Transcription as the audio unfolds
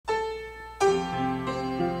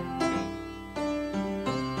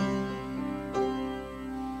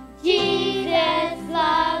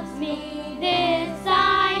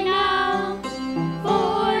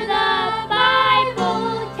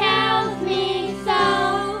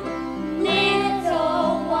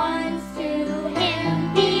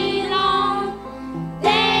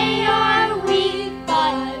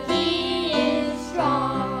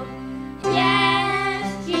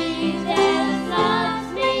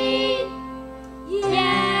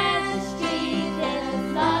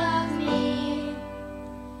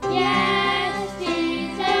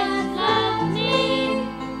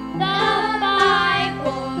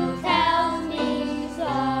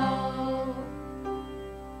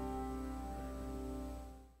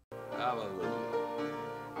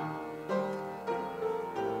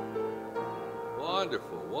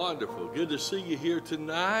Wonderful, wonderful. Good to see you here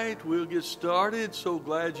tonight. We'll get started. So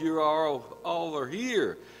glad you all are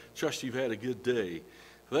here. Trust you've had a good day.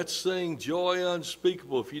 Let's sing Joy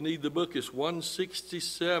Unspeakable. If you need the book, it's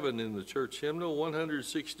 167 in the church hymnal,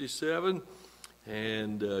 167.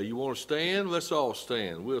 And you want to stand? Let's all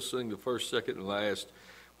stand. We'll sing the first, second, and last.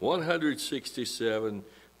 167,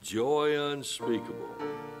 Joy Unspeakable.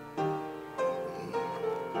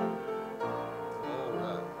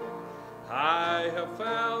 I have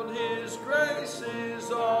found his grace is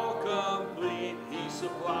all complete. He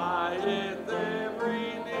supplieth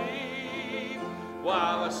every need.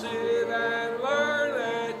 While I sit and learn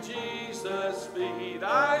at Jesus' feet,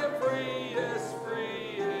 I am free, yes,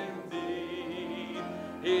 free indeed.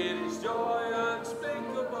 It is joy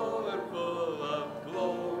unspeakable and full of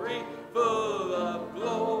glory, full of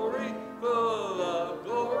glory, full of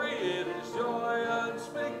glory. It is joy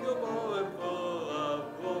unspeakable and full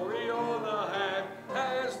of glory. All the half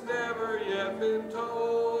has never yet been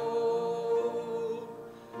told.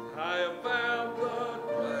 I have found the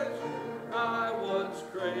pleasure I once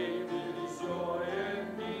craved. It is joy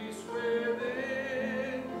and peace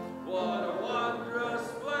within. What a wondrous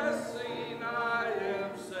blessing! I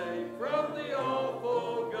am saved from the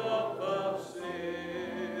awful gulf of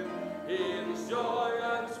sin. It is joy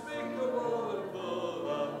unspeakable and full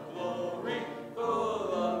of glory,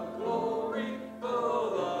 full of glory,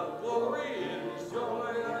 full of glory. It is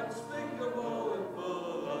joy unspeakable and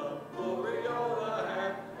full of glory. All the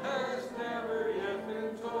half has never yet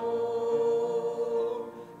been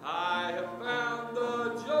told. I have found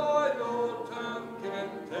the joy no tongue can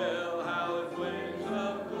tell, how its waves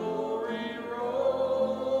of glory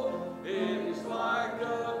roll. It is like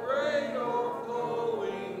a great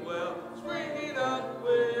o'erflowing well, springing up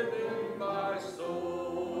within my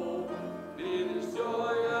soul. It is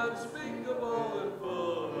joy unspeakable and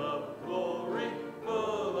full of glory,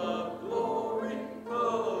 full of glory,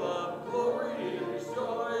 full of glory. It is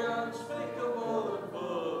joy unspeakable and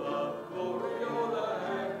full of glory. All the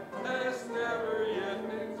half has never yet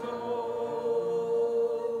been told.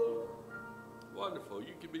 Wonderful.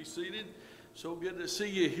 You can be seated. So good to see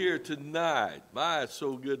you here tonight. My, it's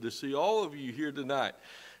so good to see all of you here tonight.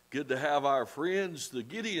 Good to have our friends, the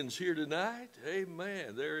Gideons, here tonight.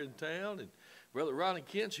 Amen. They're in town. And Brother Ronnie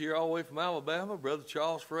Kent's here all the way from Alabama. Brother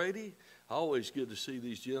Charles Frady. Always good to see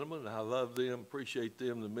these gentlemen. I love them, appreciate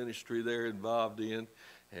them, the ministry they're involved in.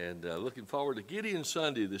 And looking forward to Gideon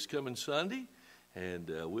Sunday this coming Sunday.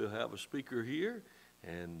 And we'll have a speaker here.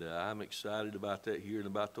 And I'm excited about that, hearing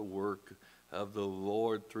about the work of the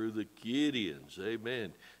Lord through the Gideons.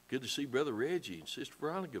 Amen. Good to see Brother Reggie and Sister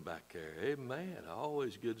Veronica back there. Amen.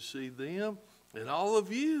 Always good to see them. And all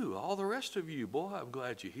of you, all the rest of you. Boy, I'm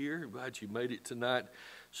glad you're here. I'm glad you made it tonight.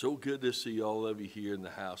 So good to see all of you here in the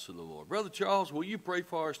house of the Lord. Brother Charles, will you pray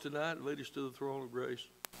for us tonight and lead us to the throne of grace?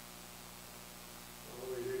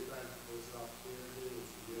 Lord, we do thank you for this opportunity that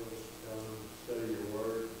you give us to come and study your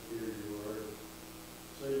word, hear your word,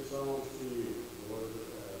 sing songs to you. Lord,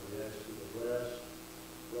 we ask you to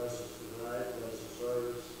bless us tonight, bless the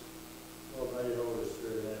service. Lord, may your Holy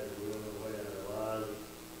Spirit have your will and way in our lives.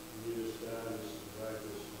 You just guide us and direct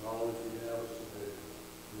us in all that you have us to do.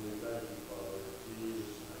 And we thank you, Father, in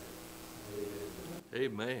Jesus' name.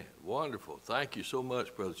 Amen. Amen. Wonderful. Thank you so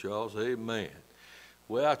much, Brother Charles. Amen.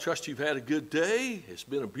 Well, I trust you've had a good day. It's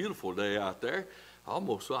been a beautiful day out there.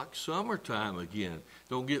 Almost like summertime again.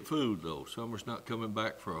 Don't get fooled, though. Summer's not coming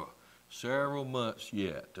back for several months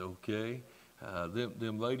yet, okay?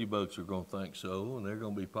 Them ladybugs are going to think so, and they're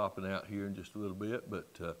going to be popping out here in just a little bit, but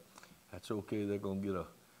that's okay. They're going to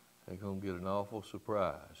get an awful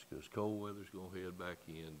surprise because cold weather's going to head back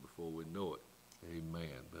in before we know it.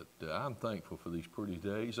 Amen. But I'm thankful for these pretty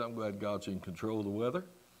days. I'm glad God's in control of the weather.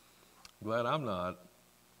 I'm glad I'm not.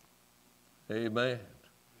 Amen.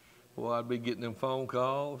 Well, I'd be getting them phone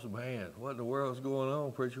calls. Man, what in the world's going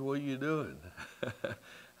on, preacher? What are you doing?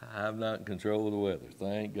 I'm not in control of the weather.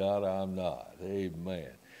 Thank God I'm not. Amen.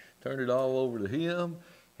 Turn it all over to Him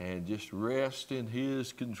and just rest in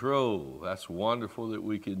His control. That's wonderful that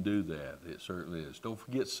we can do that. It certainly is. Don't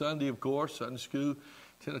forget Sunday, of course, Sunday school,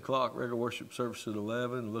 10 o'clock, regular worship service at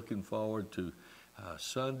 11. Looking forward to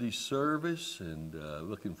Sunday service and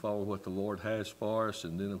looking forward to what the Lord has for us.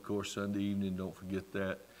 And then, of course, Sunday evening, don't forget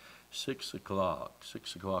that, 6 o'clock.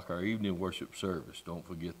 6 o'clock, our evening worship service. Don't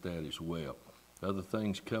forget that as well. Other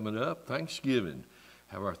things coming up, Thanksgiving.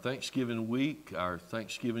 Have our Thanksgiving week, our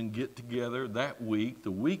Thanksgiving get-together that week. The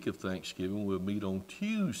week of Thanksgiving, we'll meet on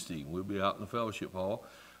Tuesday. We'll be out in the fellowship hall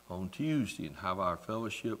on Tuesday and have our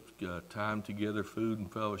fellowship time together, food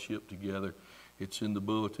and fellowship together. It's in the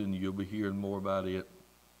bulletin. You'll be hearing more about it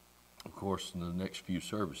of course, in the next few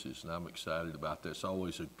services, and I'm excited about that. It's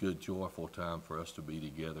always a good, joyful time for us to be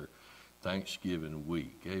together Thanksgiving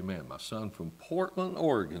week. Amen. My son from Portland,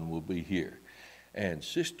 Oregon will be here, and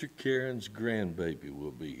Sister Karen's grandbaby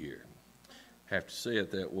will be here. Have to say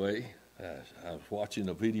it that way. I was watching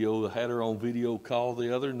a video, I had her on video call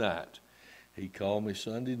the other night. He called me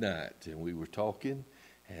Sunday night, and we were talking,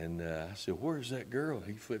 and I said, "Where's that girl?"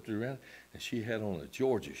 He flipped it around, and she had on a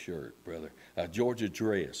Georgia shirt, brother, a Georgia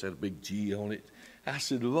dress, had a big G on it. I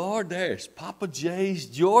said, "Lord, there's Papa Jay's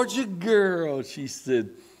Georgia girl." She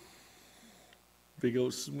said, big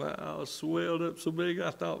old smile swelled up so big,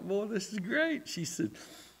 I thought, "Boy, this is great." She said,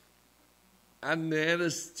 "I'm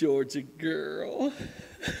Nana's Georgia girl."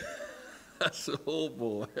 I said, "Oh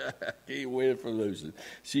boy, I can't wait for losing."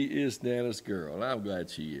 She is Nana's girl, and I'm glad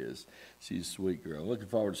she is. She's a sweet girl. I'm looking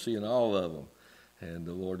forward to seeing all of them. And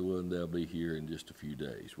the Lord willing, they'll be here in just a few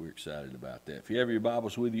days. We're excited about that. If you have your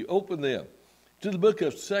Bibles with you, open them to the book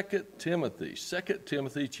of 2 Timothy. 2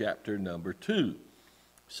 Timothy chapter number 2.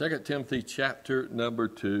 2 Timothy chapter number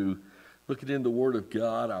 2. Looking in the Word of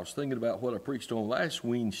God, I was thinking about what I preached on last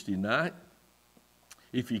Wednesday night.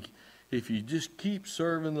 If you just keep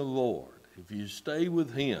serving the Lord, if you stay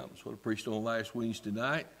with Him, that's what I preached on last Wednesday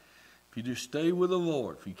night. If you just stay with the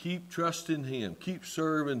Lord, if you keep trusting Him, keep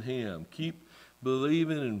serving Him, keep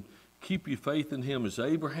believing and keep your faith in Him as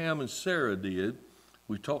Abraham and Sarah did.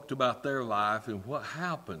 We talked about their life and what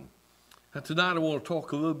happened. And tonight I want to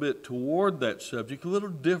talk a little bit toward that subject, a little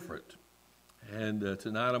different. And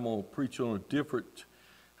tonight I'm going to preach on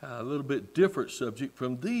a little bit different subject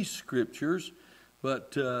from these scriptures.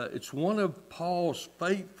 But it's one of Paul's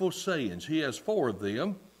faithful sayings. He has 4 of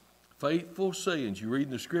them, faithful sayings. You read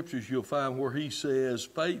in the scriptures, you'll find where he says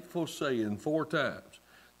faithful saying 4 times.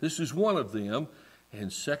 This is one of them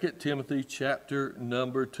in 2 Timothy chapter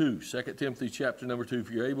number 2. 2 Timothy chapter number 2.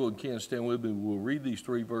 If you're able and can stand with me, we'll read these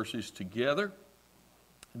 3 verses together.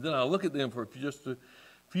 And then I'll look at them for just a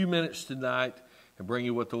few minutes tonight and bring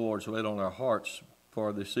you what the Lord's laid on our hearts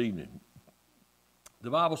for this evening. The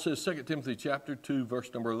Bible says, 2 Timothy chapter 2,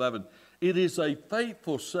 verse number 11, "It is a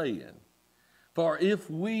faithful saying, for if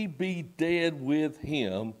we be dead with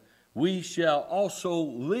Him, we shall also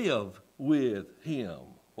live with Him."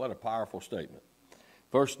 What a powerful statement.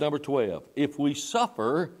 Verse number 12, "If we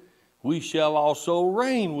suffer, we shall also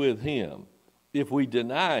reign with Him. If we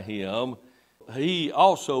deny Him, He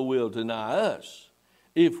also will deny us.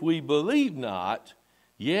 If we believe not,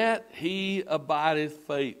 yet He abideth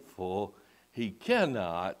faithful. He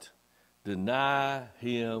cannot deny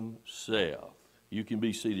Himself." You can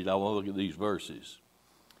be seated. I want to look at these verses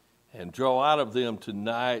and draw out of them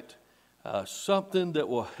tonight something that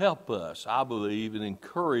will help us, I believe, and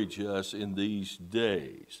encourage us in these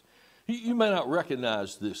days. You may not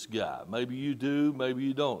recognize this guy. Maybe you do, maybe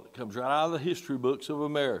you don't. It comes right out of the history books of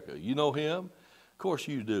America. You know him? Of course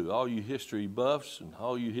you do. All you history buffs and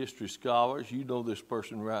all you history scholars, you know this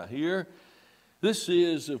person right here. This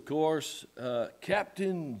is, of course,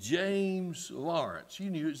 Captain James Lawrence. You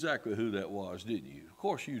knew exactly who that was, didn't you? Of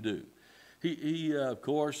course you do. He of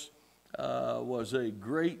course, was a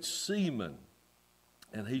great seaman,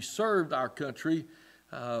 and he served our country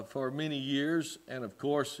for many years. And, of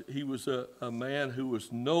course, he was a man who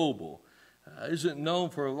was noble. Isn't known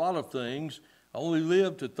for a lot of things. Only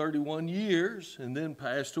lived to 31 years and then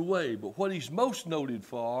passed away. But what he's most noted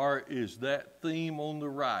for is that theme on the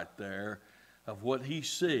right there, of what he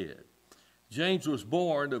said. James was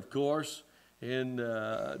born, of course, in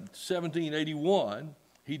 1781.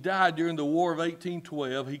 He died during the War of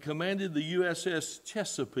 1812. He commanded the USS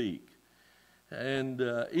Chesapeake. And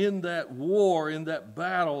in that war, in that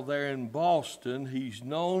battle there in Boston, he's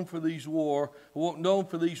known for these words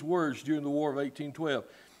during the War of 1812.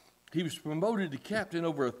 He was promoted to captain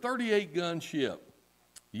over a 38-gun ship,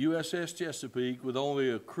 USS Chesapeake, with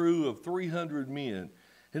only a crew of 300 men.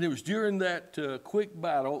 And it was during that quick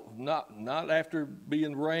battle, not after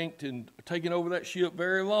being ranked and taking over that ship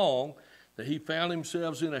very long, that he found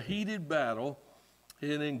himself in a heated battle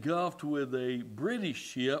and engulfed with a British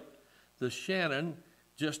ship, the Shannon,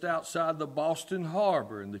 just outside the Boston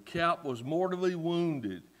harbor. And the cap was mortally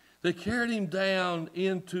wounded. They carried him down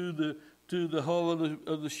into the hull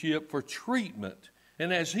of the ship for treatment.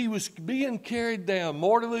 And as he was being carried down,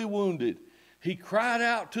 mortally wounded, he cried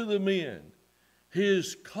out to the men.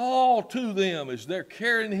 His call to them as they're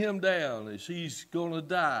carrying him down, as he's going to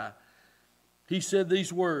die, he said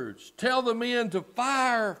these words, "Tell the men to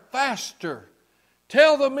fire faster.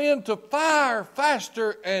 Tell the men to fire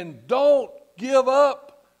faster and don't give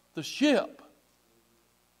up the ship."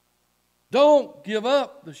 Don't give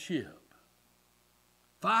up the ship.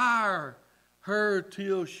 Fire her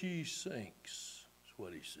till she sinks, is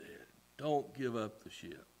what he said. Don't give up the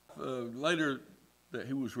ship. Later, that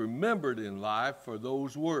he was remembered in life for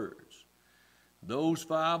those words. Those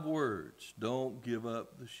 5 words, don't give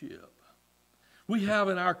up the ship. We have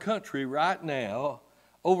in our country right now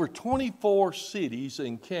over 24 cities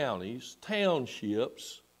and counties,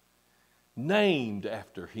 townships, named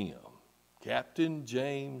after him. Captain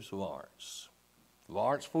James Lawrence.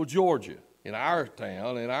 Lawrenceville, Georgia, in our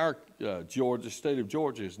town, in our Georgia, state of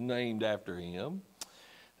Georgia, is named after him.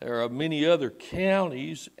 There are many other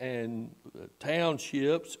counties and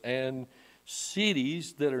townships and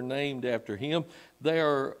cities that are named after him. There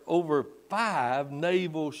are over 5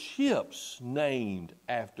 naval ships named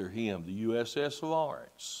after him. The USS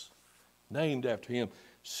Lawrence, named after him,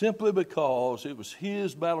 simply because it was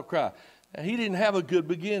his battle cry. Now, he didn't have a good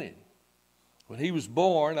beginning. When he was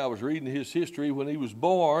born, I was reading his history, when he was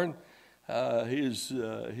born,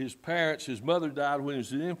 his parents, his mother died when he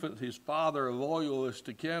was an infant. His father, a loyalist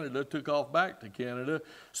to Canada, took off back to Canada.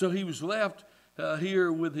 So he was left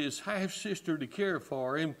here with his half-sister to care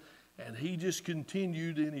for him. And he just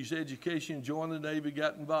continued in his education, joined the Navy,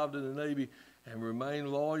 got involved in the Navy, and remained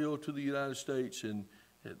loyal to the United States. And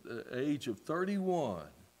at the age of 31,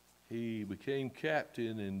 he became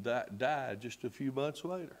captain and died just a few months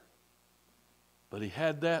later. But he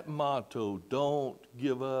had that motto, don't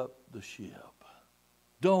give up the ship.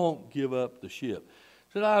 Don't give up the ship.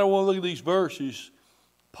 Tonight I want to look at these verses.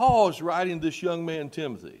 Paul is writing this young man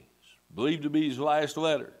Timothy. It's believed to be his last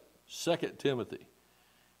letter, 2 Timothy.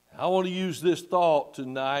 I want to use this thought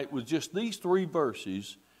tonight with just these 3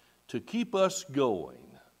 verses to keep us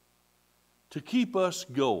going. To keep us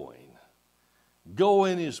going.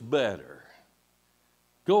 Going is better.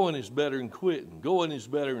 Going is better than quitting. Going is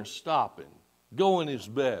better than stopping. Going is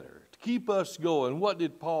better. To keep us going, what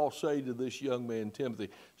did Paul say to this young man, Timothy?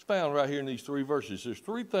 It's found right here in these 3 verses. There's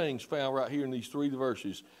 3 things found right here in these 3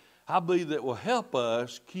 verses, I believe, that will help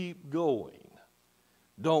us keep going.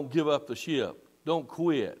 Don't give up the ship. Don't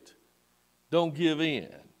quit. Don't give in.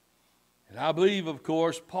 And I believe, of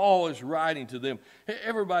course, Paul is writing to them.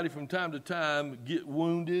 Everybody from time to time get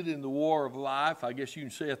wounded in the war of life. I guess you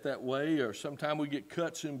can say it that way. Or sometimes we get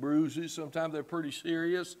cuts and bruises. Sometimes they're pretty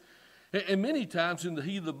serious. And many times in the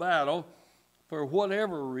heat of the battle, for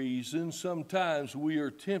whatever reason, sometimes we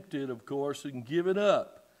are tempted, of course, and give it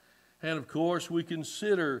up. And, of course, we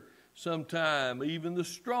consider sometime, even the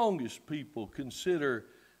strongest people consider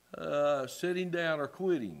sitting down or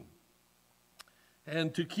quitting.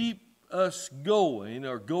 And to keep us going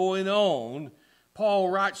or going on, Paul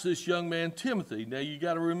writes this young man Timothy. Now, you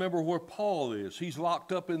got to remember where Paul is. He's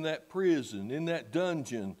locked up in that prison, in that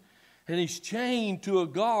dungeon. And he's chained to a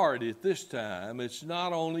guard at this time. It's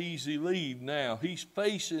not on easy leave now. He's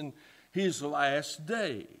facing his last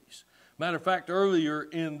days. Matter of fact, earlier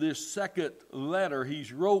in this 2nd letter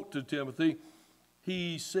he's wrote to Timothy,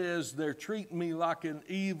 he says, they're treating me like an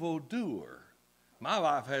evildoer. My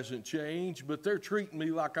life hasn't changed, but they're treating me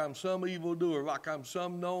like I'm some evildoer, like I'm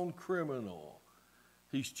some known criminal.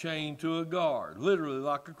 He's chained to a guard, literally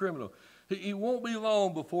like a criminal. It won't be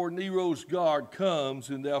long before Nero's guard comes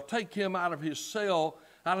and they'll take him out of his cell,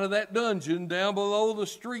 out of that dungeon down below the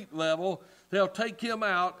street level. They'll take him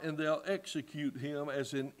out and they'll execute him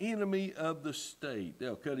as an enemy of the state.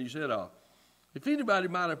 They'll cut his head off. If anybody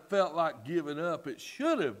might have felt like giving up, it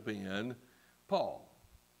should have been Paul.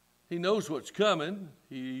 He knows what's coming.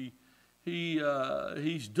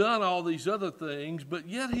 He's done all these other things, but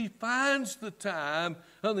yet he finds the time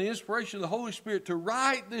on the inspiration of the Holy Spirit to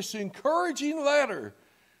write this encouraging letter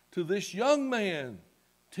to this young man,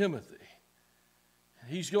 Timothy.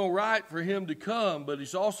 He's going to write for him to come, but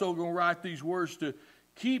he's also going to write these words to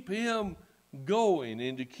keep him going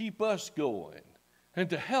and to keep us going and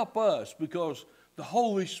to help us, because the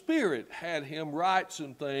Holy Spirit had him write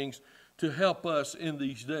some things to help us in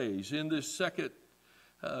these days. In this 2nd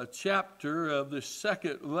chapter of this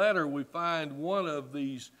 2nd letter, we find one of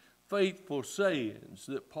these faithful sayings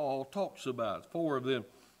that Paul talks about, 4 of them.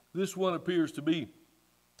 This one appears to be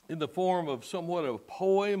in the form of somewhat of a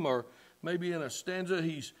poem or maybe in a stanza.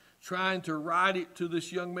 He's trying to write it to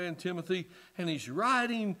this young man Timothy, and he's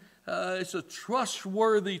writing, it's a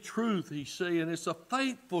trustworthy truth, he's saying. It's a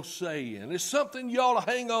faithful saying. It's something you ought to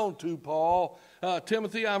hang on to, Paul.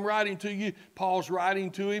 Timothy, I'm writing to you. Paul's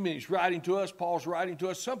writing to him, and he's writing to us. Paul's writing to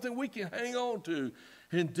us. Something we can hang on to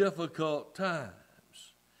in difficult times.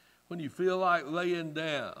 When you feel like laying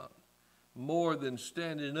down more than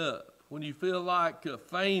standing up. When you feel like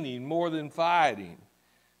feigning more than fighting.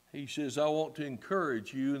 He says, I want to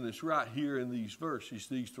encourage you in this right here in these verses,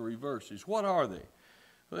 these 3 verses. What are they?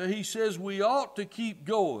 he says we ought to keep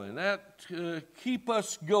going. That keep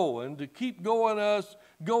us going, to keep going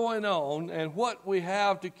on. And what we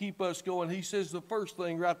have to keep us going, he says the first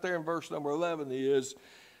thing right there in verse number 11 is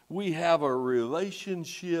we have a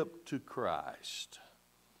relationship to Christ.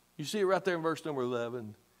 You see it right there in verse number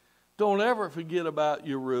 11. Don't ever forget about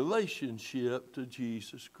your relationship to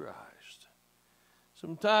Jesus Christ.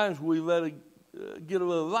 Sometimes we let it get a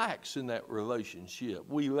little lax in that relationship.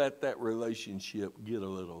 We let that relationship get a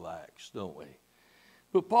little lax, don't we?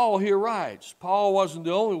 But Paul here writes, Paul wasn't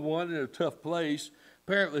the only one in a tough place.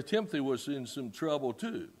 Apparently Timothy was in some trouble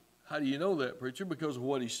too. How do you know that, preacher? Because of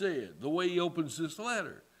what he said, the way he opens this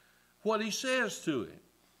letter, what he says to him.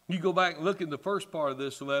 You go back and look in the first part of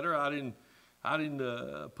this letter. I didn't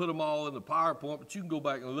put them all in the PowerPoint, but you can go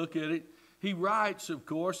back and look at it. He writes, of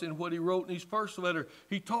course, in what he wrote in his first letter,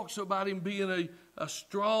 he talks about him being a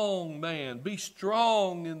strong man. Be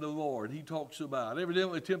strong in the Lord, he talks about.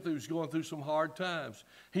 Evidently, Timothy was going through some hard times.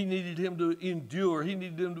 He needed him to endure. He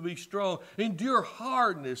needed him to be strong. Endure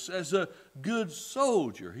hardness as a good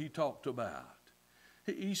soldier, he talked about.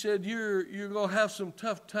 He said, you're going to have some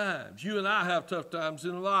tough times. You and I have tough times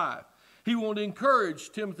in life. He wanted to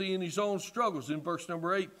encourage Timothy in his own struggles. In verse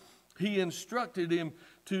number 8, he instructed him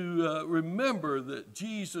to remember that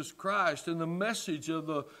Jesus Christ and the message of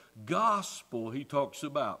the gospel he talks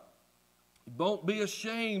about. Don't be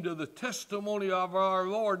ashamed of the testimony of our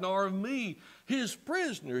Lord, nor of me, his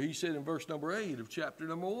prisoner, he said in verse number 8 of chapter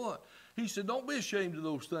number 1. He said, don't be ashamed of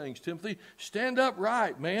those things, Timothy. Stand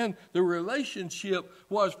upright, man. The relationship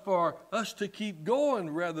was for us to keep going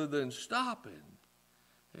rather than stopping.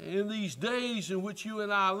 In these days in which you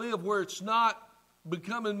and I live, where it's not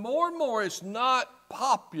becoming more and more, it's not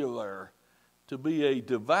popular to be a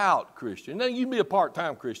devout Christian. Now, you can be a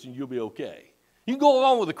part-time Christian, you'll be okay. You can go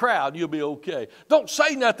along with the crowd, you'll be okay. Don't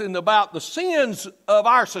say nothing about the sins of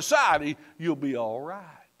our society, you'll be all right.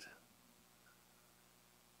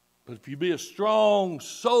 But if you be a strong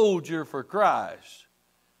soldier for Christ,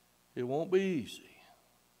 it won't be easy.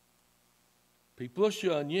 People will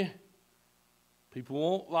shun you. People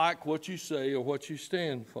won't like what you say or what you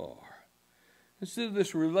stand for. Instead of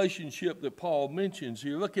this relationship that Paul mentions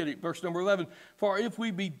here, look at it, verse number 11. For if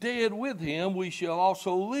we be dead with him, we shall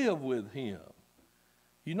also live with him.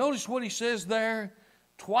 You notice what he says there?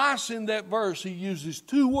 Twice in that verse, he uses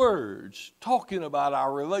two words talking about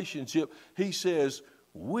our relationship. He says,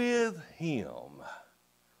 with him.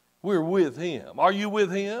 We're with him. Are you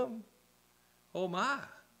with him? Oh my.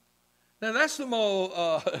 Now that's the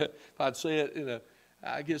more, if I'd say it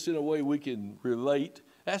in a way we can relate,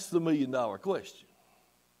 that's the $1 million question.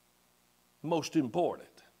 Most important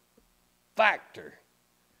factor.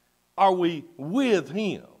 Are we with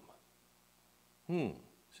him? See,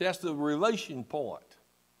 that's the relation point.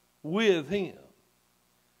 With him.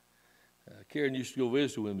 Karen used to go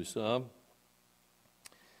visit with me some.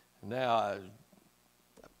 Now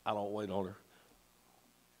I don't wait on her.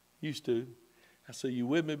 Used to. I say, you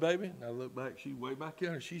with me, baby? And I look back, she's way back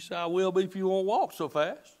there, and she said, I will be if you won't walk so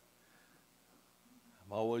fast.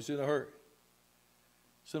 I'm always in a hurry.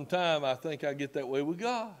 Sometimes I think I get that way with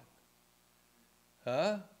God.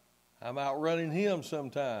 I'm outrunning him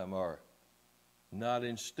sometime, or not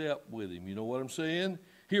in step with him. You know what I'm saying?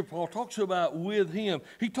 Here Paul talks about with him.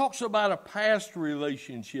 He talks about a past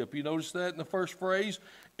relationship. You notice that in the first phrase?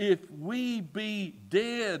 If we be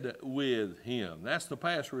dead with him. That's the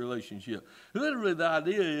past relationship. Literally the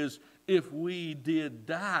idea is if we did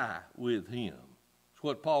die with him. That's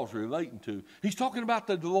what Paul's relating to. He's talking about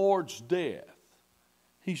the Lord's death.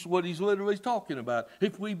 What he's literally talking about.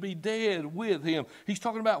 If we be dead with him. He's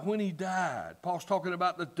talking about when he died. Paul's talking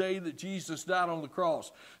about the day that Jesus died on the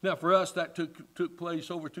cross. Now for us that took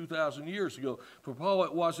place over 2,000 years ago. For Paul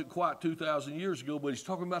it wasn't quite 2,000 years ago, but he's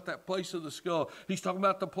talking about that place of the skull. He's talking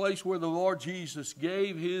about the place where the Lord Jesus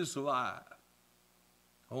gave his life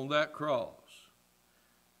on that cross.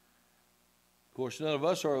 Of course, none of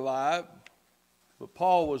us are alive. But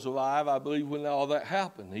Paul was alive, I believe, when all that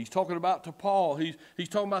happened. He's talking about to Paul. He's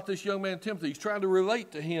talking about this young man, Timothy. He's trying to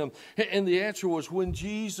relate to him. And the answer was when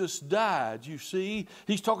Jesus died, you see.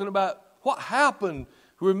 He's talking about what happened.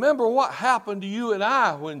 Remember what happened to you and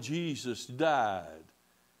I when Jesus died,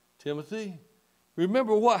 Timothy.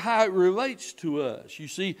 Remember how it relates to us. You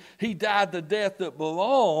see, he died the death that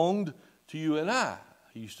belonged to you and I.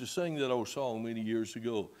 I used to sing that old song many years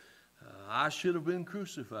ago. I should have been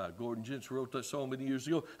crucified. Gordon Jensen wrote that song many years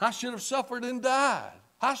ago. I should have suffered and died.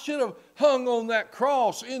 I should have hung on that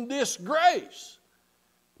cross in disgrace.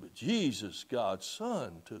 But Jesus, God's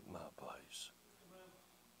Son, took my place.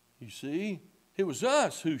 You see, it was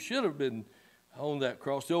us who should have been on that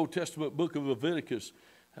cross. The Old Testament book of Leviticus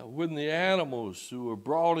When the animals who were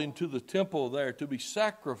brought into the temple there to be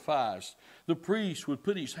sacrificed, the priest would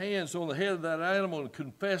put his hands on the head of that animal and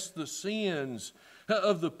confess the sins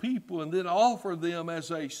of the people and then offer them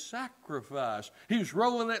as a sacrifice. He was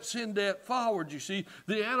rolling that sin debt forward, you see.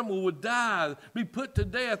 The animal would die, be put to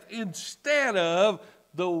death instead of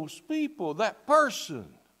those people, that person.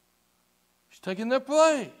 He's taking their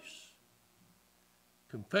place.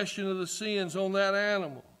 Confession of the sins on that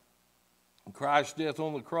animal. Christ's death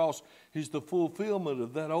on the cross is the fulfillment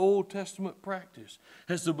of that Old Testament practice.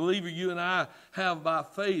 As the believer, you and I have by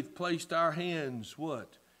faith placed our hands,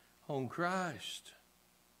 what? On Christ.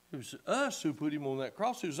 It was us who put him on that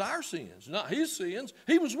cross. It was our sins, not his sins.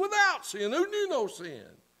 He was without sin. Who knew no sin?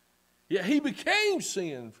 Yet he became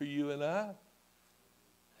sin for you and I,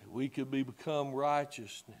 that we could become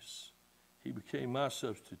righteousness. He became my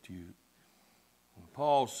substitute. And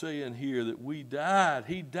Paul's saying here that we died.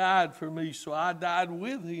 He died for me, so I died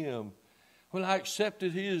with him. When I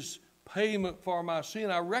accepted his payment for my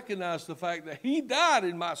sin, I recognized the fact that he died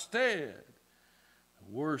in my stead.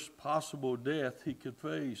 The worst possible death he could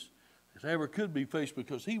face, that ever could be faced,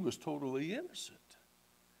 because he was totally innocent,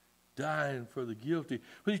 dying for the guilty.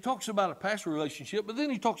 But he talks about a past relationship, but then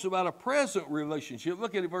he talks about a present relationship.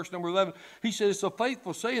 Look at it, verse number 11. He says, it's a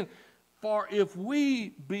faithful saying, for if we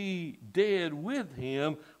be dead with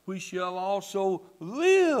him, we shall also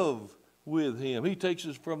live with him. He takes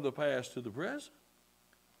us from the past to the present.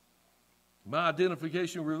 My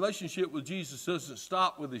identification relationship with Jesus doesn't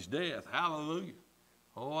stop with his death. Hallelujah.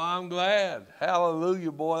 Oh, I'm glad.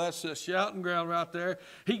 Hallelujah, boy. That's a shouting ground right there.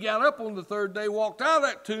 He got up on the third day, walked out of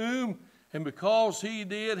that tomb, and because he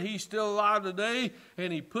did, he's still alive today,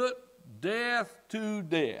 and he put death to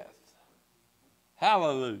death.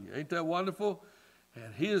 Hallelujah. Ain't that wonderful?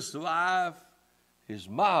 And his life is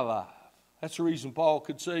my life. That's the reason Paul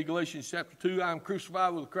could say, Galatians chapter 2, I am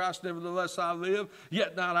crucified with Christ, nevertheless I live,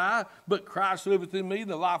 yet not I, but Christ liveth in me.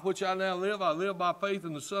 The life which I now live, I live by faith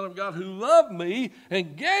in the Son of God who loved me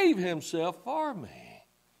and gave himself for me.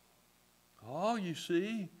 Oh, you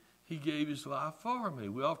see, he gave his life for me.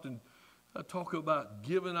 We often talk about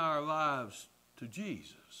giving our lives to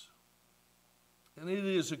Jesus. And it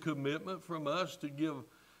is a commitment from us to give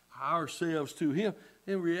ourselves to him.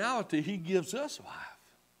 In reality, he gives us life.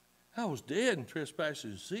 I was dead in trespasses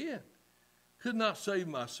and sin. Could not save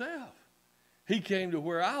myself. He came to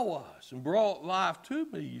where I was and brought life to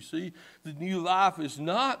me. You see, the new life is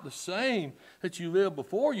not the same that you lived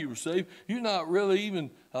before you were saved. You're not really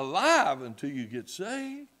even alive until you get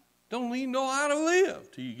saved. Don't even know how to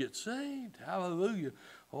live till you get saved. Hallelujah.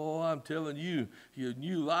 Oh, I'm telling you, your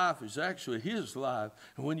new life is actually his life.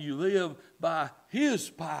 And when you live by his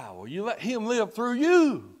power, you let him live through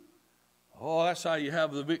you. Oh, that's how you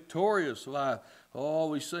have the victorious life. Oh,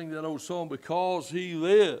 we sing that old song, because he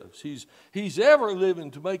lives. He's ever living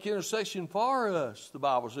to make intercession for us, the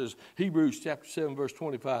Bible says. Hebrews chapter 7, verse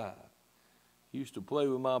 25. Used to play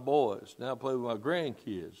with my boys. Now I play with my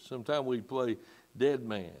grandkids. Sometimes we'd play dead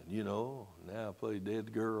man, you know. Now I play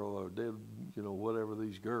dead girl or dead, you know, whatever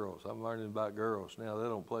these girls. I'm learning about girls now. They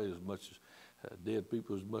don't play as much as dead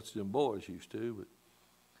people as much as them boys used to, but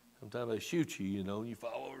sometimes they shoot you, you know, and you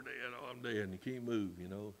fall over dead. Oh, I'm dead, and you can't move, you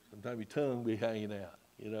know. Sometimes your tongue be hanging out,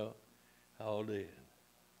 you know, all dead.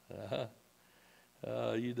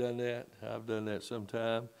 You done that? I've done that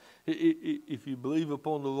sometime. If you believe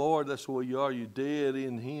upon the Lord, that's what you are. You're dead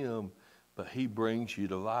in him, but he brings you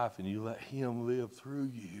to life, and you let him live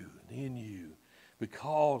through you and in you.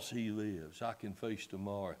 Because he lives, I can face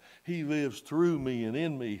tomorrow. He lives through me and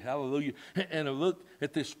in me. Hallelujah. And look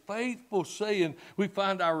at this faithful saying. We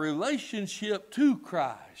find our relationship to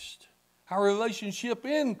Christ. Our relationship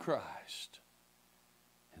in Christ.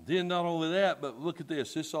 And then not only that, but look at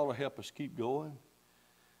this. This ought to help us keep going.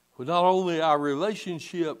 But not only our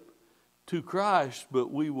relationship to Christ,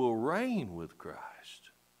 but we will reign with Christ.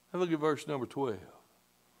 Now look at verse number 12.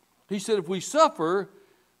 He said, if we suffer,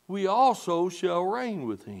 we also shall reign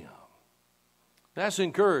with him. That's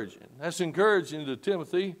encouraging. That's encouraging to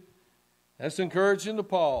Timothy. That's encouraging to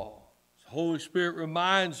Paul. The Holy Spirit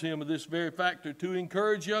reminds him of this very factor to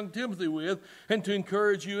encourage young Timothy with and to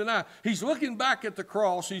encourage you and I. He's looking back at the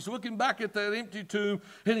cross. He's looking back at that empty tomb,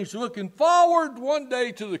 and he's looking forward one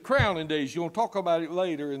day to the crowning days. You're going to talk about it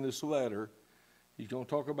later in this letter. He's going to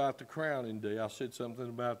talk about the crowning day. I said something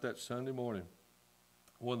about that Sunday morning.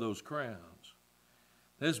 One of those crowns.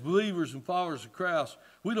 As believers and followers of Christ,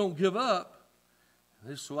 we don't give up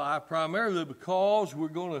this life primarily because we're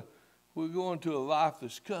going to a life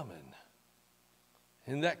that's coming.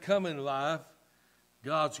 In that coming life,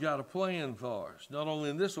 God's got a plan for us, not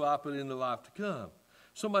only in this life, but in the life to come.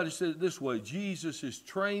 Somebody said it this way: Jesus is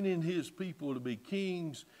training his people to be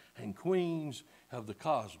kings and queens of the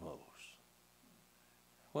cosmos.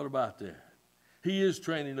 What about that? He is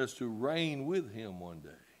training us to reign with him one day.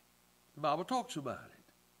 The Bible talks about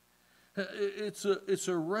it. It's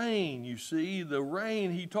a reign, you see. The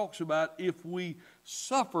reign he talks about, if we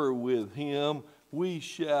suffer with him, we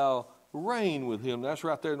shall reign with him. That's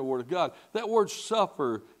right there in the Word of God. That word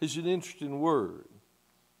suffer is an interesting word.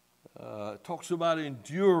 It talks about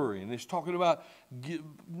enduring. It's talking about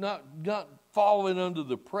not falling under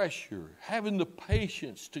the pressure, having the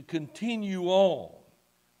patience to continue on.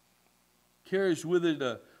 Carries with it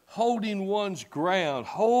a holding one's ground,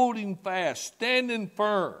 holding fast, standing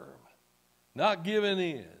firm, not giving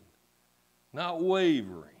in, not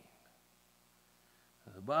wavering.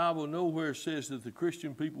 The Bible nowhere says that the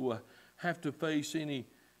Christian people will have to face any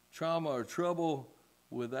trauma or trouble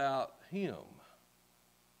without him.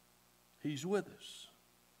 He's with us.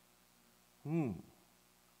 You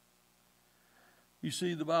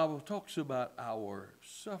see, the Bible talks about our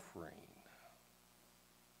suffering.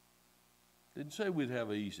 Didn't say we'd have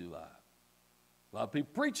an easy life. A lot of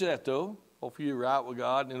people preach that, though. Hopefully you're right with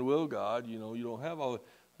God and in the will of God. You know, you don't have all.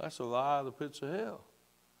 That's a lie of the pits of hell.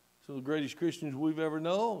 Some of the greatest Christians we've ever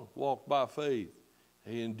known walked by faith.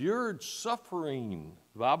 They endured suffering.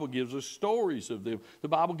 The Bible gives us stories of them. The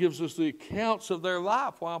Bible gives us the accounts of their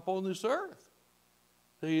life while upon this earth.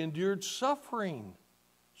 They endured suffering.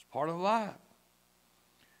 It's part of life.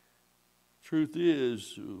 Truth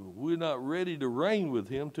is, we're not ready to reign with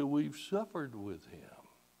him till we've suffered with him.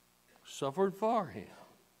 Suffered for him.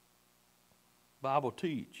 Bible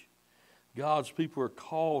teach. God's people are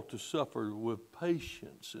called to suffer with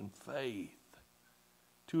patience and faith,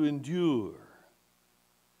 to endure.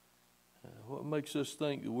 What makes us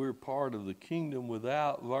think that we're part of the kingdom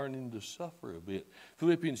without learning to suffer a bit?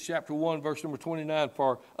 Philippians chapter 1, verse number 29,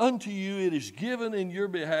 for unto you it is given in your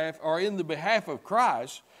behalf, or in the behalf of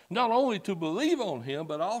Christ, not only to believe on him,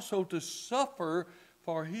 but also to suffer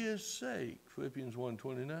for his sake. Philippians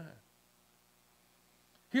 1:29.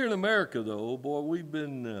 Here in America, though, boy, we've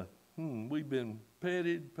been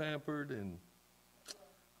petted, pampered, and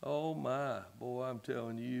oh my, boy, I'm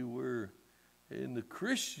telling you, we're in the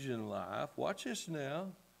Christian life. Watch this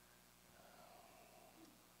now.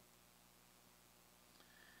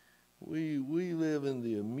 We live in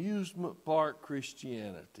the amusement park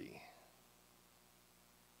Christianity.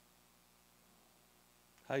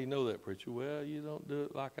 How you know that, preacher? Well, you don't do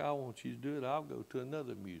it like I want you to do it. I'll go to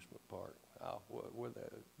another amusement park where they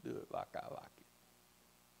do it like I like it.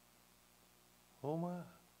 Oh my.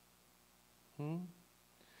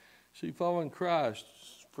 See, following Christ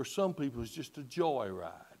for some people is just a joy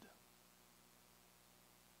ride.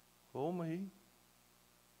 Oh me.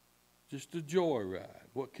 Just a joy ride.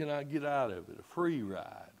 What can I get out of it? A free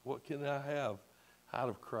ride. What can I have out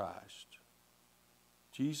of Christ?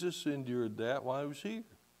 Jesus endured that while he was here.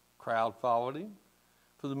 Crowd followed him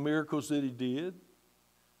for the miracles that he did,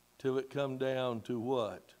 till it come down to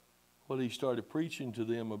what? What he started preaching to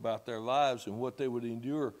them about their lives and what they would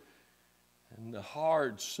endure, and the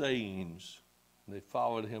hard sayings. And they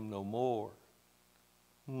followed him no more.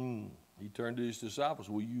 He turned to his disciples,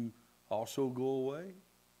 will you also go away?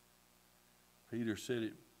 Peter said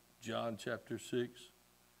it, John chapter 6.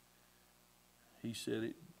 He said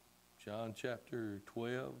it, John chapter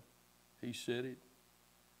 12. He said it.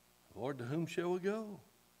 Lord, to whom shall we go?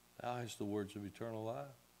 Thou hast the words of eternal life.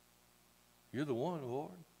 You're the one,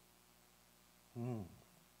 Lord.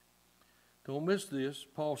 Don't miss this.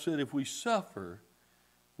 Paul said, if we suffer,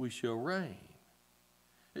 we shall reign.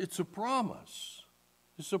 It's a promise.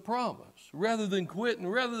 It's a promise. Rather than quitting,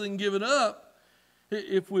 rather than giving up,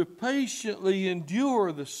 if we patiently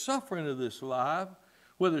endure the suffering of this life,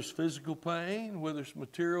 whether it's physical pain, whether it's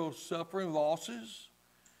material suffering, losses,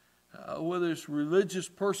 whether it's religious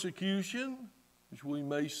persecution, which we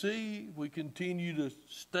may see if we continue to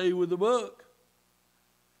stay with the book,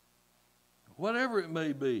 whatever it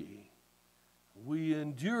may be, we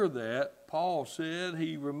endure that. Paul said,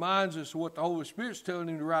 he reminds us of what the Holy Spirit's telling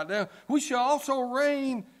him to write down. We shall also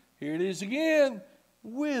reign, here it is again,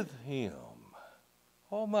 with him.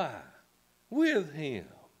 Oh my, with him.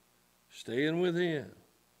 Staying with him.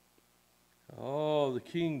 Oh, the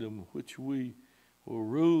kingdom which we will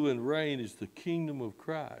rule and reign is the kingdom of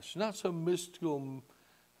Christ. Not some mystical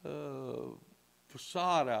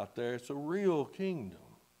facade out there. It's a real kingdom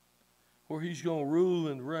where he's going to rule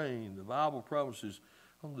and reign. The Bible promises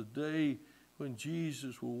on the day when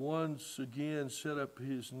Jesus will once again set up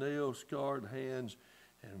his nail-scarred hands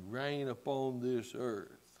and reign upon this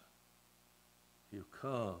earth. He'll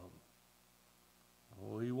come.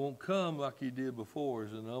 Well, he won't come like he did before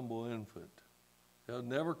as an humble infant. They'll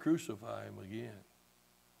never crucify him again.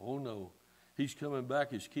 Oh, no. He's coming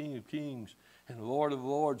back as King of Kings and Lord of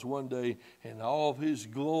Lords one day in all of his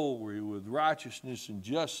glory with righteousness and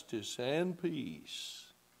justice and peace.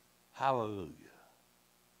 Hallelujah.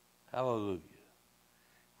 Hallelujah.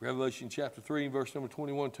 Revelation chapter 3 verse number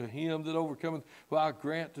 21, to him that overcometh will I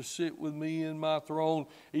grant to sit with me in my throne,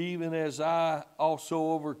 even as I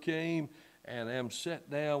also overcame and am set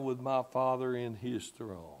down with my Father in his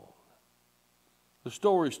throne. The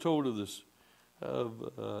story is told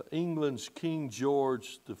of England's King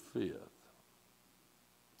George V.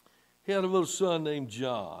 He had a little son named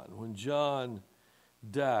John. When John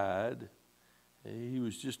died, he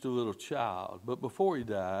was just a little child. But before he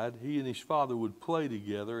died, he and his father would play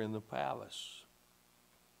together in the palace.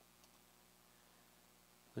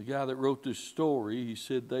 The guy that wrote this story, he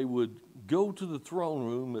said they would go to the throne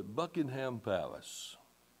room at Buckingham Palace.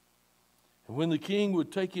 And when the king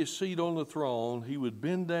would take his seat on the throne, he would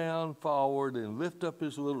bend down forward and lift up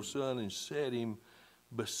his little son and set him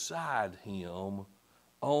beside him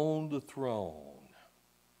on the throne.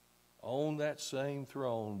 On that same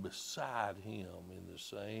throne, beside him in the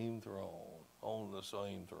same throne, on the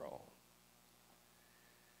same throne.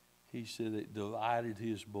 He said it delighted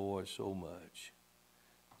his boy so much.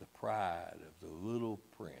 The pride of the little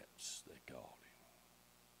prince, they called him.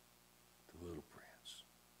 The little prince.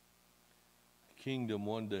 The kingdom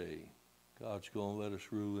one day, God's going to let us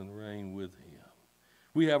rule and reign with him.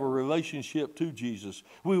 We have a relationship to Jesus.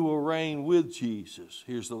 We will reign with Jesus.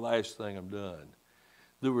 Here's the last thing I'm done.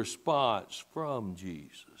 The response from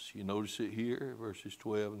Jesus. You notice it here, verses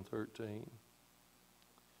 12 and 13.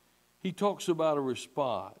 He talks about a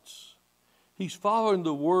response. He's following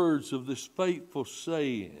the words of this faithful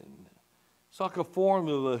saying. It's like a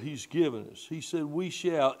formula he's given us. He said, we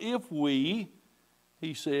shall, if we,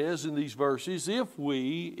 he says in these verses, if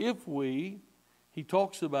we, he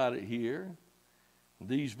talks about it here.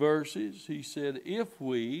 These verses, he said, if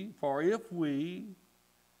we,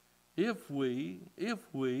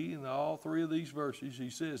 in all three of these verses,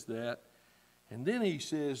 he says that. And then he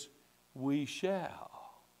says, we shall.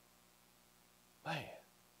 Man,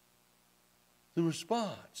 the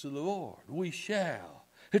response of the Lord, we shall.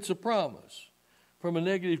 It's a promise. From a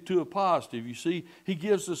negative to a positive, you see, he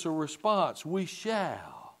gives us a response. We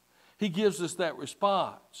shall. He gives us that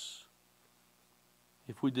response.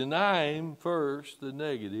 If we deny him first, the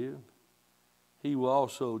negative, he will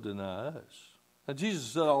also deny us. Now,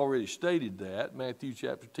 Jesus had already stated that, Matthew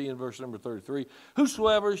chapter 10, verse number 33.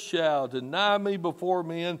 Whosoever shall deny me before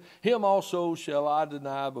men, him also shall I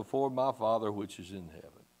deny before my Father which is in heaven.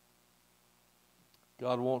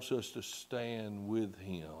 God wants us to stand with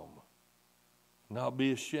him, not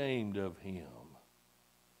be ashamed of him.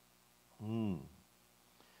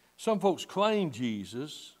 Some folks claim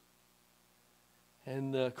Jesus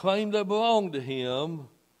and claim they belong to him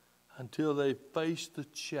until they face the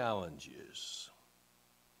challenges.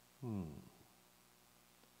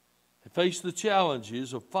 They face the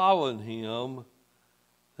challenges of following him.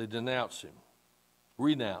 They denounce him,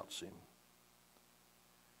 renounce him.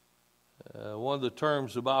 One of the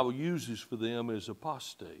terms the Bible uses for them is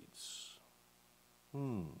apostates.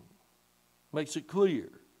 Makes it clear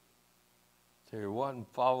they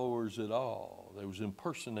wasn't followers at all. They was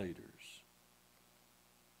impersonators.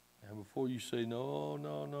 And before you say, no,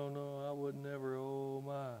 I would never, oh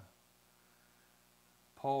my.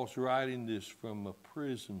 Paul's writing this from a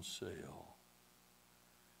prison cell.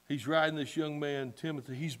 He's writing this young man,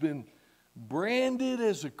 Timothy. He's been branded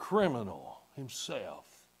as a criminal himself.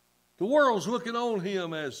 The world's looking on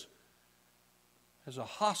him as a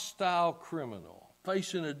hostile criminal,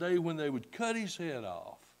 facing a day when they would cut his head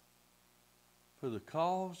off for the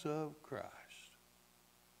cause of Christ.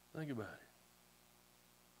 Think about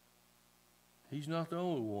it. He's not the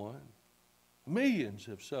only one. Millions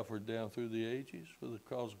have suffered down through the ages for the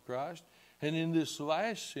cause of Christ. And in this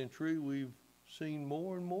last century, we've seen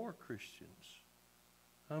more and more Christians,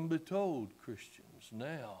 unbetold Christians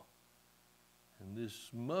now. And this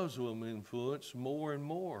Muslim influence, more and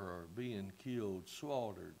more are being killed,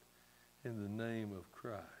 slaughtered in the name of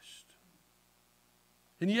Christ.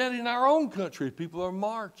 And yet in our own country, people are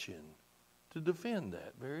marching to defend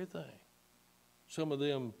that very thing. Some of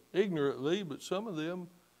them ignorantly, but some of them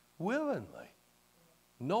willingly,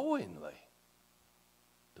 knowingly,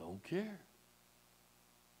 don't care.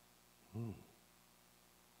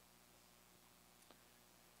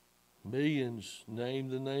 Millions name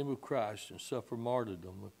the name of Christ and suffer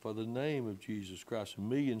martyrdom for the name of Jesus Christ. And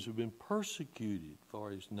millions have been persecuted for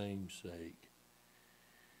his name's sake.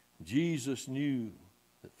 Jesus knew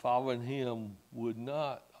that following him would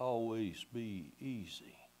not always be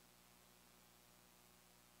easy.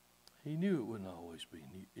 He knew it wouldn't always be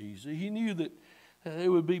easy. He knew that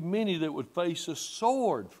there would be many that would face a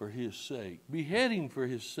sword for his sake, beheading for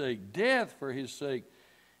his sake, death for his sake.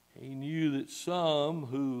 He knew that some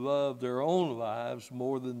who loved their own lives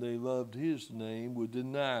more than they loved his name would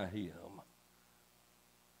deny him.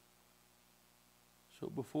 So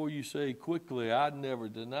before you say quickly, I'd never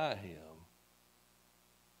deny him,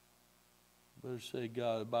 better say,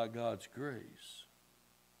 God, by God's grace.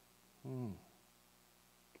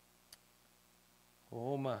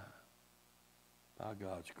 Oh my, by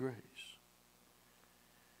God's grace.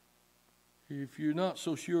 If you're not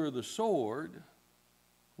so sure the sword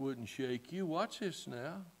wouldn't shake you, watch this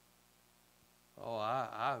now. Oh,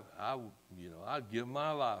 I'd give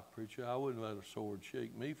my life, preacher. I wouldn't let a sword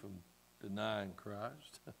shake me from denying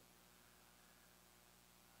Christ.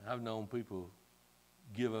 I've known people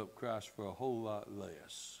give up Christ for a whole lot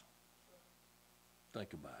less.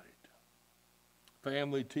 Think about it.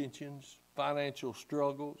 Family tensions, financial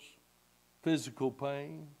struggles, physical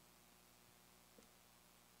pain.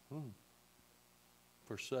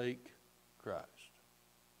 Forsake Christ.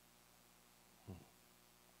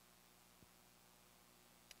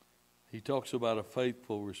 He talks about a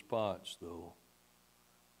faithful response, though.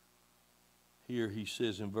 Here he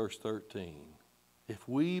says in verse 13, if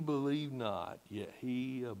we believe not, yet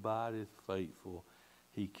he abideth faithful,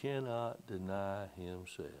 he cannot deny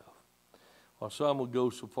himself. While some will go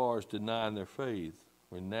so far as denying their faith,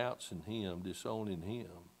 renouncing him, disowning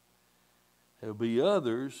him, there will be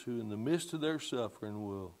others who in the midst of their suffering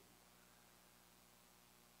will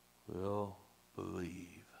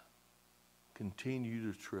believe, continue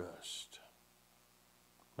to trust.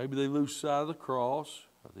 Maybe they lose sight of the cross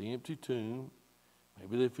or the empty tomb.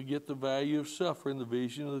 Maybe they forget the value of suffering, the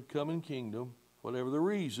vision of the coming kingdom. Whatever the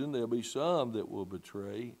reason, there'll be some that will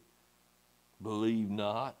betray, believe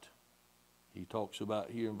not. He talks about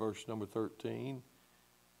here in verse number 13.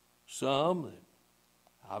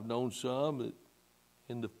 I've known some that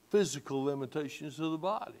in the physical limitations of the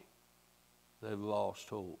body, they've lost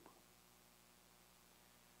hope.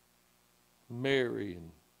 Mary,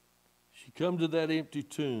 and she come to that empty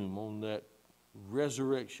tomb on that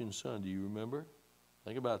Resurrection Sunday, you remember?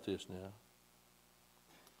 Think about this now.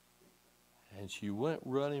 And she went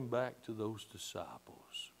running back to those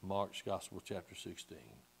disciples, Mark's Gospel chapter 16.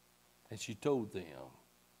 And she told them,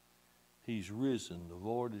 he's risen, the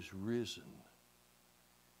Lord is risen.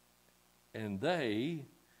 And they,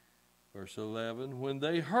 verse 11, when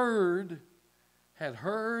they had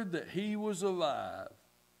heard that he was alive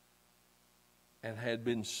and had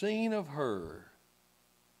been seen of her,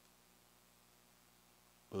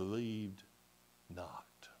 believed not.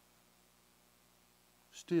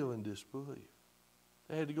 Still in disbelief.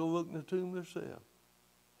 They had to go look in the tomb themselves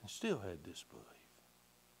and still had disbelief.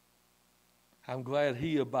 I'm glad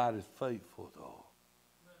he abideth faithful, though.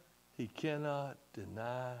 He cannot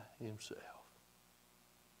deny himself.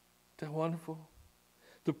 Isn't that wonderful?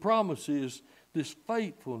 The promise is this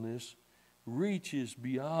faithfulness reaches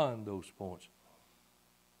beyond those points.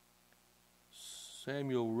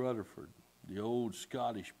 Samuel Rutherford, the old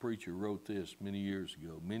Scottish preacher, wrote this many years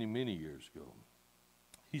ago.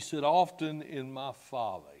 He said, often in my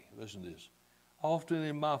folly, listen to this, often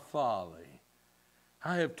in my folly,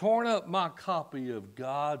 I have torn up my copy of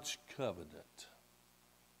God's covenant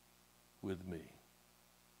with me.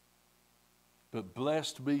 But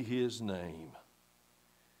blessed be his name.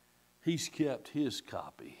 He's kept his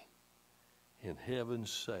copy in heaven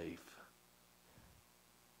safe.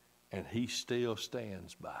 And he still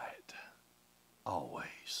stands by it.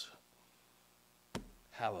 Always.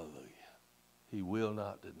 Hallelujah. He will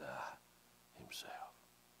not deny himself.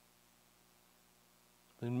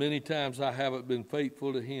 And many times I haven't been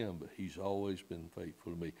faithful to him, but he's always been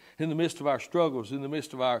faithful to me. In the midst of our struggles, in the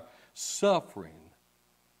midst of our suffering,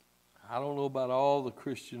 I don't know about all the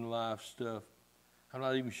Christian life stuff. I'm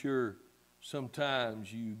not even sure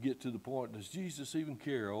sometimes you get to the point, does Jesus even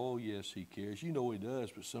care? Oh, yes, he cares. You know he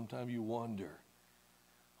does, but sometimes you wonder.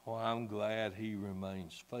 Oh, I'm glad he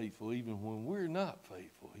remains faithful. Even when we're not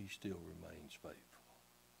faithful, he still remains faithful.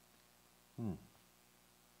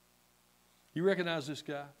 You recognize this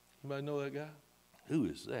guy? Anybody know that guy? Who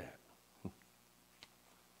is that?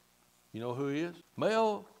 You know who he is?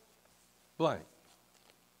 Mel Blank.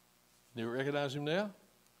 Do you recognize him now?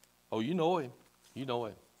 Oh, you know him. You know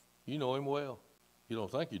him. You know him well. You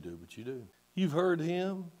don't think you do, but you do. You've heard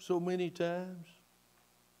him so many times.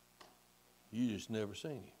 You just never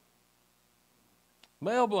seen him.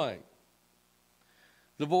 Mel Blank.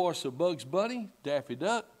 The voice of Bugs Bunny, Daffy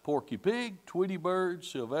Duck, Porky Pig, Tweety Bird,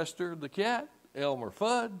 Sylvester the Cat, Elmer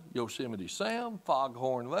Fudd, Yosemite Sam,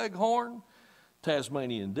 Foghorn Leghorn,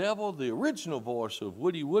 Tasmanian Devil, the original voice of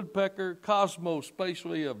Woody Woodpecker, Cosmo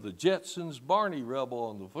Spacely of the Jetsons, Barney Rubble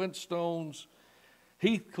on the Flintstones,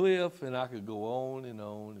 Heathcliff, and I could go on and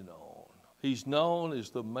on and on. He's known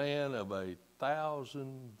as the man of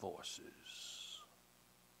 1,000 voices.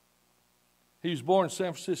 He was born in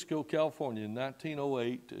San Francisco, California in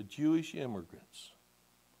 1908 to Jewish immigrants.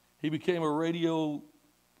 He began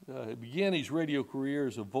his radio career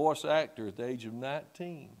as a voice actor at the age of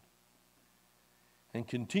 19 and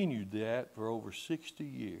continued that for over 60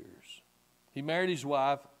 years. He married his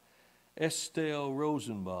wife, Estelle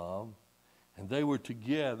Rosenbaum, and they were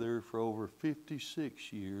together for over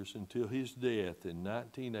 56 years until his death in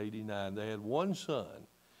 1989. They had one son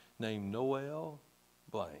named Noel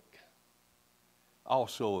Blanc,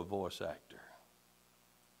 also a voice actor.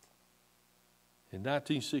 In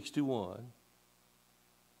 1961,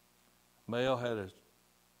 Mel had a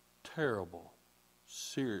terrible,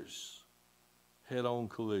 serious head-on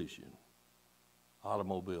collision,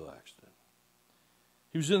 automobile accident.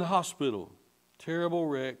 He was in the hospital, terrible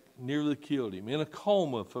wreck, nearly killed him, in a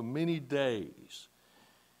coma for many days,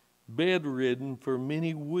 bedridden for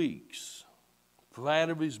many weeks, flat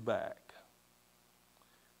of his back.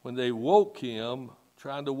 When they woke him,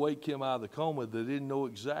 trying to wake him out of the coma, they didn't know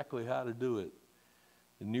exactly how to do it.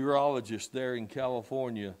 The neurologist there in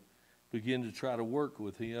California began to try to work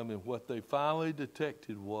with him, and what they finally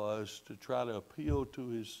detected was to try to appeal to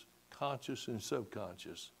his conscious and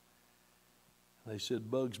subconscious. They said,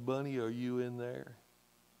 "Bugs Bunny, are you in there?"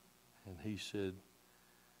 And he said,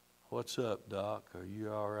 "What's up, Doc? Are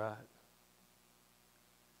you all right?"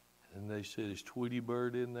 And they said, "Is Tweety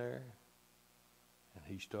Bird in there?" And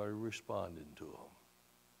he started responding to them.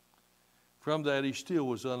 From that, he still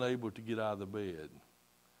was unable to get out of the bed.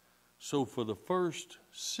 So for the first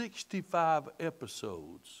 65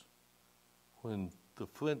 episodes, when the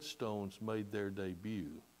Flintstones made their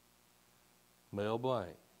debut, Mel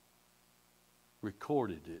Blanc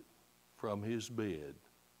recorded it from his bed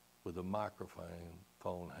with a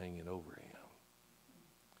microphone hanging over him.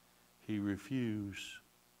 He refused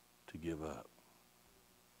to give up.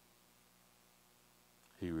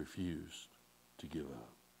 He refused to give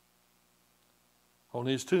up. On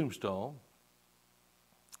his tombstone,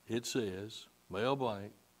 it says, Mel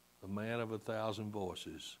Blanc, the man of 1,000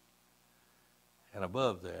 voices. And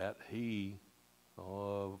above that, his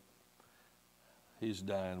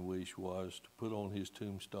dying wish was to put on his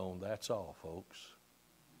tombstone, "That's all, folks."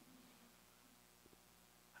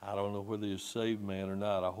 I don't know whether he's a saved man or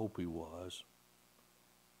not. I hope he was.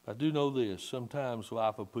 I do know this. Sometimes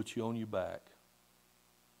life will put you on your back.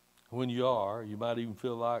 When you are, you might even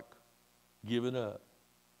feel like giving up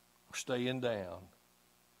or staying down.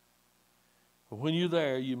 But when you're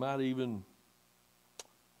there, you might even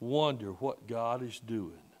wonder what God is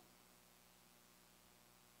doing.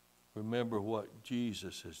 Remember what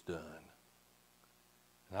Jesus has done.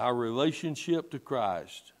 And our relationship to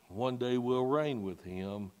Christ, one day we'll reign with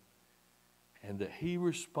him, and that he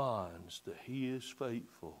responds that he is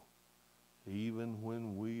faithful even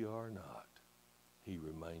when we are not. He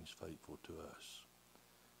remains faithful to us.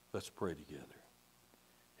 Let's pray together.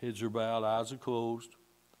 Heads are bowed, eyes are closed.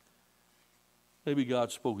 Maybe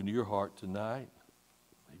God's spoken to your heart tonight.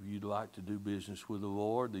 Maybe you'd like to do business with the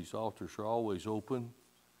Lord. These altars are always open.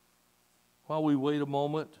 While we wait a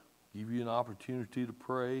moment, give you an opportunity to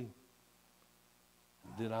pray.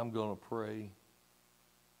 Then I'm going to pray.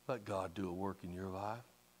 Let God do a work in your life.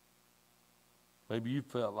 Maybe you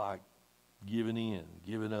felt like giving in,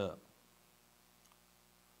 giving up.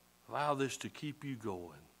 Allow this to keep you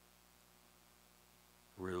going.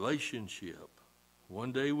 Relationship.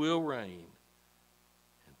 One day will reign.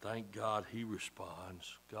 And thank God he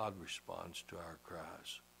responds. God responds to our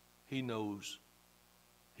cries. He knows.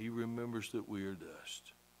 He remembers that we are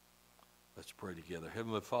dust. Let's pray together.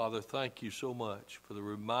 Heavenly Father, thank you so much for the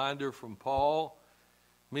reminder from Paul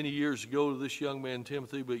many years ago to this young man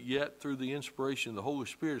Timothy, but yet through the inspiration of the Holy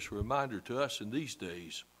Spirit, it's a reminder to us in these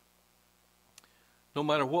days. No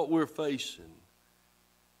matter what we're facing,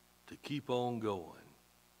 to keep on going.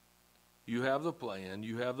 You have the plan.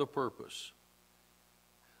 You have the purpose.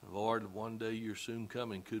 Lord, one day your soon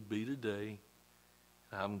coming could be today.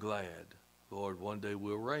 I'm glad. Lord, one day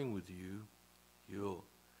we'll reign with you. You'll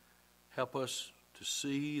help us to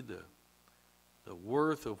see the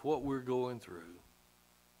worth of what we're going through.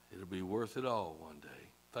 It'll be worth it all one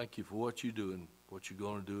day. Thank you for what you do and what you're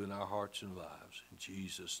going to do in our hearts and lives. In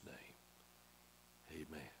Jesus' name,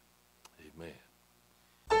 amen. Amen.